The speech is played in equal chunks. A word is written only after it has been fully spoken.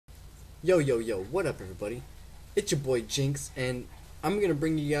Yo, what up everybody? It's your boy Jinx, and I'm gonna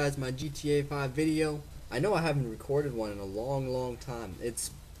bring you guys my GTA 5 video. I know I haven't recorded one in a long time.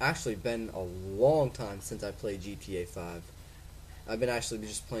 It's actually been a long time since I played GTA 5. I've been actually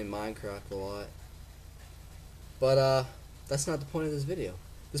just playing Minecraft a lot. But that's not the point of this video.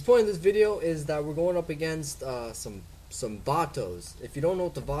 This point of this video is that we're going up against some Vatos. If you don't know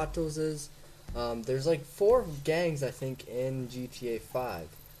what the Vatos is, there's like 4 gangs I think in GTA 5.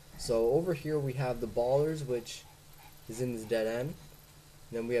 So over here we have the Ballers, which is in this dead end.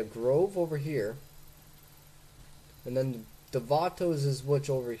 And then we have Grove over here. And then the Vatos is which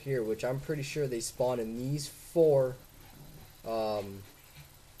over here, which I'm pretty sure they spawn in these 4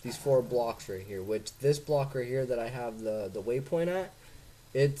 blocks right here. Which this block right here that I have the waypoint at,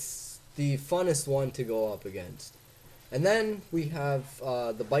 it's the funnest one to go up against. And then we have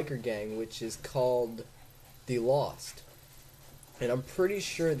the biker gang, which is called the Lost. And I'm pretty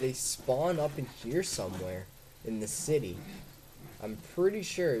sure they spawn up in here somewhere in the city. I'm pretty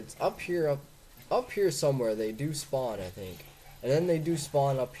sure it's up here somewhere. They do spawn, I think. And then they do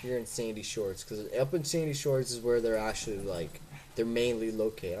spawn up here in Sandy Shores, because up in Sandy Shores is where they're actually they're mainly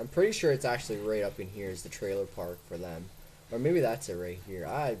located. I'm pretty sure it's actually right up in here is the trailer park for them. Or maybe that's it right here.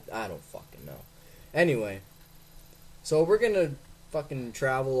 I don't fucking know. Anyway, so we're gonna fucking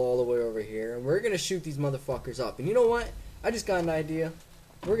travel all the way over here, and we're gonna shoot these motherfuckers up. And you know what? I just got an idea.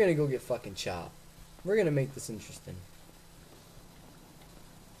 We're gonna go get fucking chopped. We're gonna make this interesting.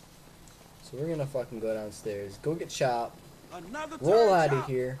 So we're gonna fucking go downstairs, go get chopped, roll out of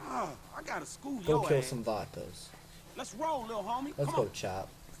here, I gotta school go kill ass. some Vatos. Let's roll, little homie. Let's Come go on. chop.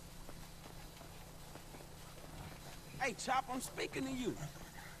 Hey, Chop, I'm speaking to you.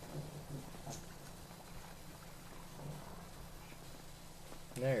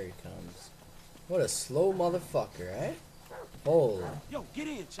 There he comes. What a slow motherfucker, eh? Holy. Yo, get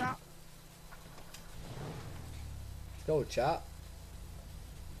in, Chop. Go chop.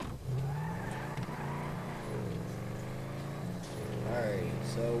 Alright,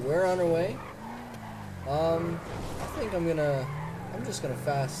 so we're on our way. I think I'm just gonna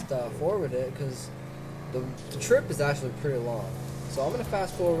fast forward it, because the trip is actually pretty long. So I'm gonna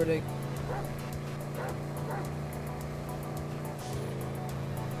fast forward it.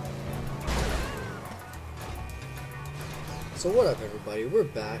 So what up everybody, we're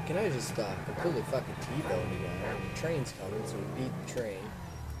back, and I just completely fucking T-boned the guy, and the train's coming, so we beat the train.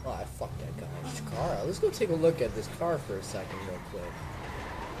 Oh, I fucked that guy's car. Let's go take a look at this car for a second real quick.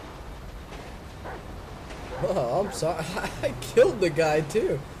 Oh, I'm sorry. I killed the guy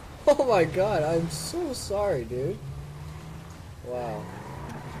too. Oh my god, I'm so sorry, dude. Wow.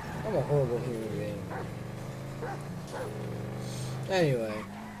 I'm a horrible human being. Anyway.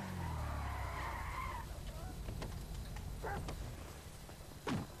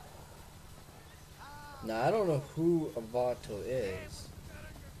 Now, I don't know who a Vato is.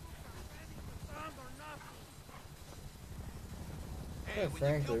 Quite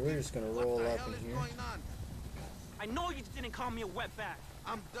frankly, we're just gonna roll up in here. I know you didn't call me a wetback.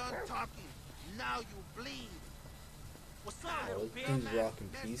 I'm done talking. Now you bleed. What's up, Oh, little this bitch? dude's rocking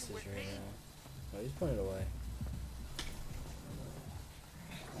pieces right now. Oh, he's putting it away.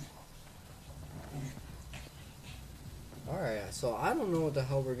 Alright, so I don't know what the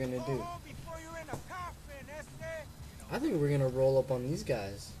hell we're gonna do. I think we're gonna roll up on these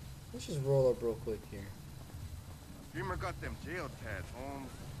guys. Let's just roll up real quick here. Dreamer got them jail tats, Holmes.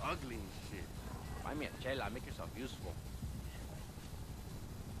 Ugly and shit. Buy me a chela, make yourself useful.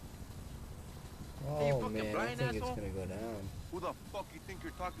 Hey, you Oh fucking man, I blind think it's asshole. gonna go down. Who the fuck you think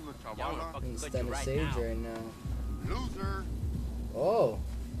you're talking to, Yeah, I'm gonna Chavala? fucking Instead gut you of right Sage now. right now. Loser. Oh,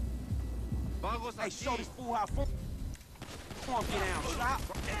 Vagos Hey, show this aquí. fool how fun. Come on, get down, Chop.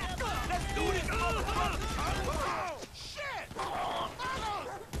 Let's do this, motherfucker. Shit!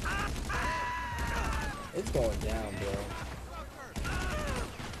 it's going down, bro.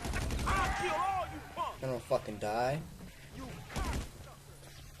 I'll kill all you punks. I don't fucking die.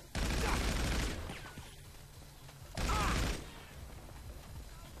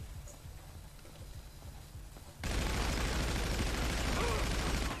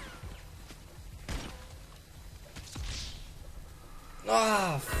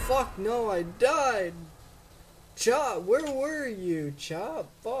 Ah, fuck no, I died. Chop, where were you, Chop?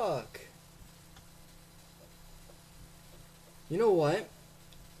 Fuck. You know what?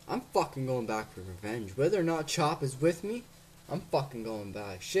 I'm fucking going back for revenge. Whether or not Chop is with me, I'm fucking going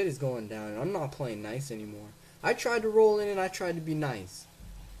back. Shit is going down, and I'm not playing nice anymore. I tried to roll in and I tried to be nice.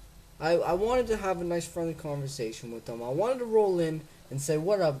 I wanted to have a nice friendly conversation with them. I wanted to roll in and say,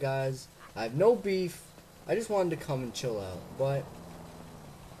 what up guys, I have no beef, I just wanted to come and chill out, but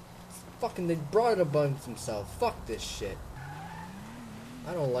Fucking, they brought it amongst themselves. Fuck this shit.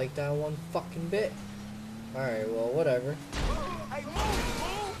 I don't like that one fucking bit. Alright, well, whatever. Hey,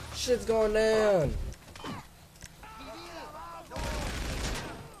 move! Shit's going down.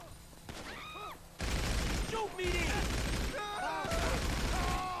 Shoot me then!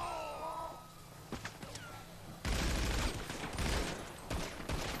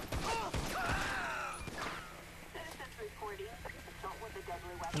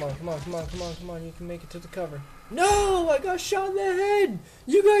 Come on, come on, come on, come on, come on. You can make it to the cover. No! I got shot in the head!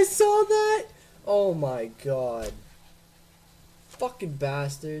 You guys saw that? Oh my god. Fucking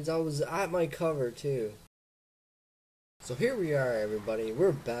bastards. I was at my cover too. So here we are, everybody.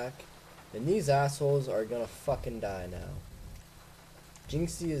 We're back. And these assholes are gonna fucking die now.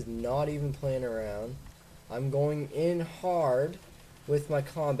 Jynxzie is not even playing around. I'm going in hard with my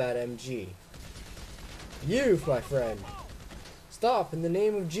combat MG. You, my friend. Stop in the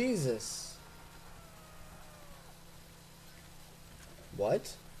name of Jesus.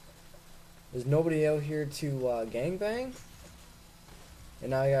 What? There's nobody out here to gangbang?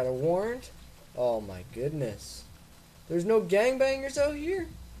 And now I got a warrant? Oh my goodness. There's no gangbangers out here?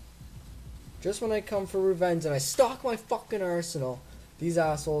 Just when I come for revenge and I stock my fucking arsenal, these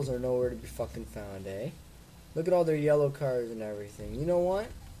assholes are nowhere to be fucking found, eh? Look at all their yellow cars and everything. You know what?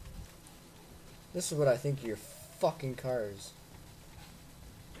 This is what I think of your fucking cars.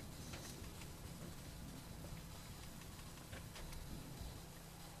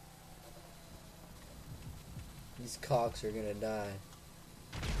 These cocks are gonna die.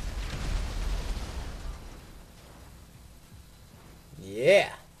 Yeah!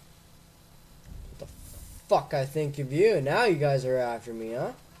 What the fuck I think of you? Now you guys are after me,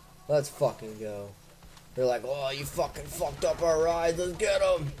 huh? Let's fucking go. They're like, oh, you fucking fucked up our ride. Let's get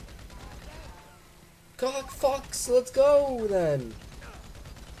them. Cock fucks. Let's go then.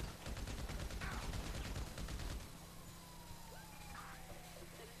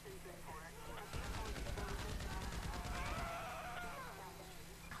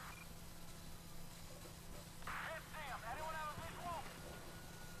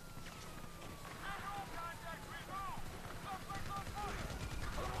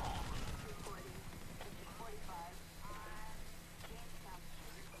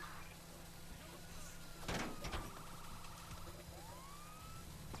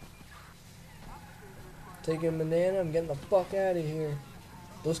 Taking banana, I'm getting the fuck out of here.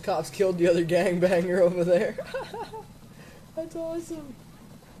 Those cops killed the other gangbanger over there. That's awesome.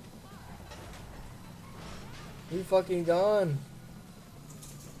 We fucking gone.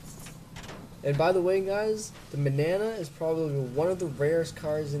 And by the way, guys, the banana is probably one of the rarest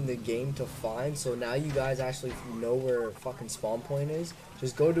cars in the game to find. So now you guys actually know where fucking spawn point is.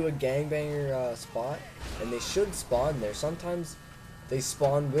 Just go to a gangbanger spot, and they should spawn there. Sometimes they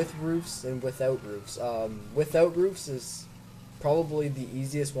spawn with roofs and without roofs. Without roofs is probably the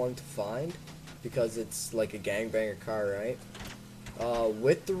easiest one to find because it's like a gangbanger car, right?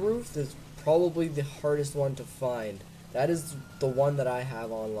 With the roof is probably the hardest one to find. That is the one that I have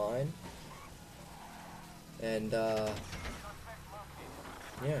online. And, yeah.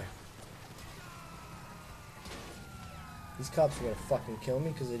 These cops are gonna fucking kill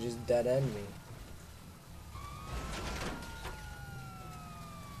me because they just dead end me.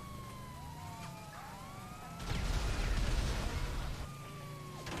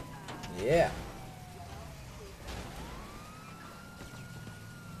 Yeah.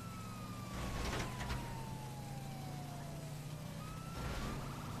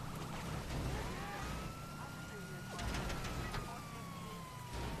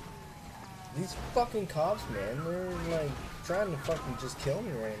 These fucking cops, man, they're like trying to fucking just kill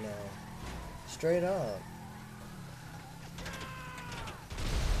me right now. Straight up.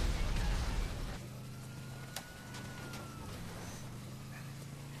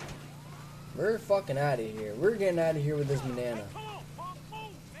 We're fucking out of here. We're getting out of here with this banana.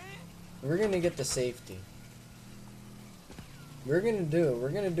 We're gonna get to safety. We're gonna do it. We're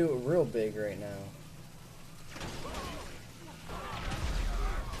gonna do it real big right now.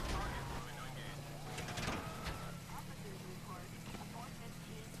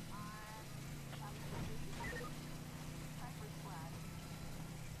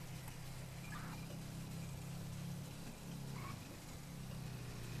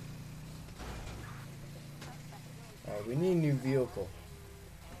 Alright, we need a new vehicle.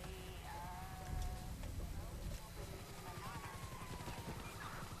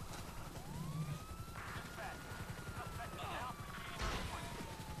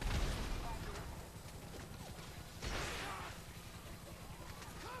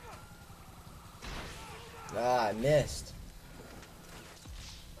 Ah, I missed.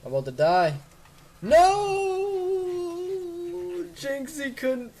 I'm about to die. No! Jynxzie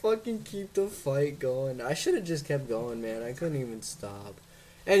couldn't fucking keep the fight going. I should have just kept going, man. I couldn't even stop.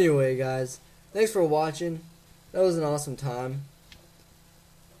 Anyway, guys, thanks for watching. That was an awesome time.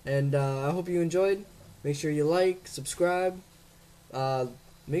 And I hope you enjoyed. Make sure you like, subscribe.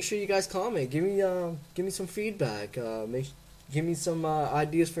 Make sure you guys comment. Give me some feedback. Give me some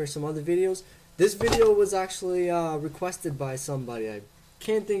ideas for some other videos. This video was actually requested by somebody. I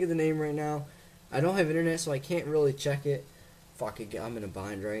can't think of the name right now. I don't have internet, so I can't really check it. Fuck it, I'm in a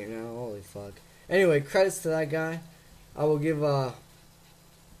bind right now. Holy fuck. Anyway, credits to that guy. I will give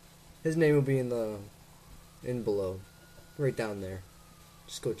his name will be in below, right down there.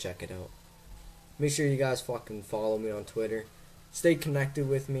 Just go check it out. Make sure you guys fucking follow me on Twitter. Stay connected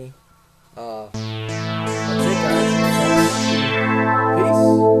with me. That's it, guys.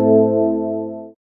 Peace.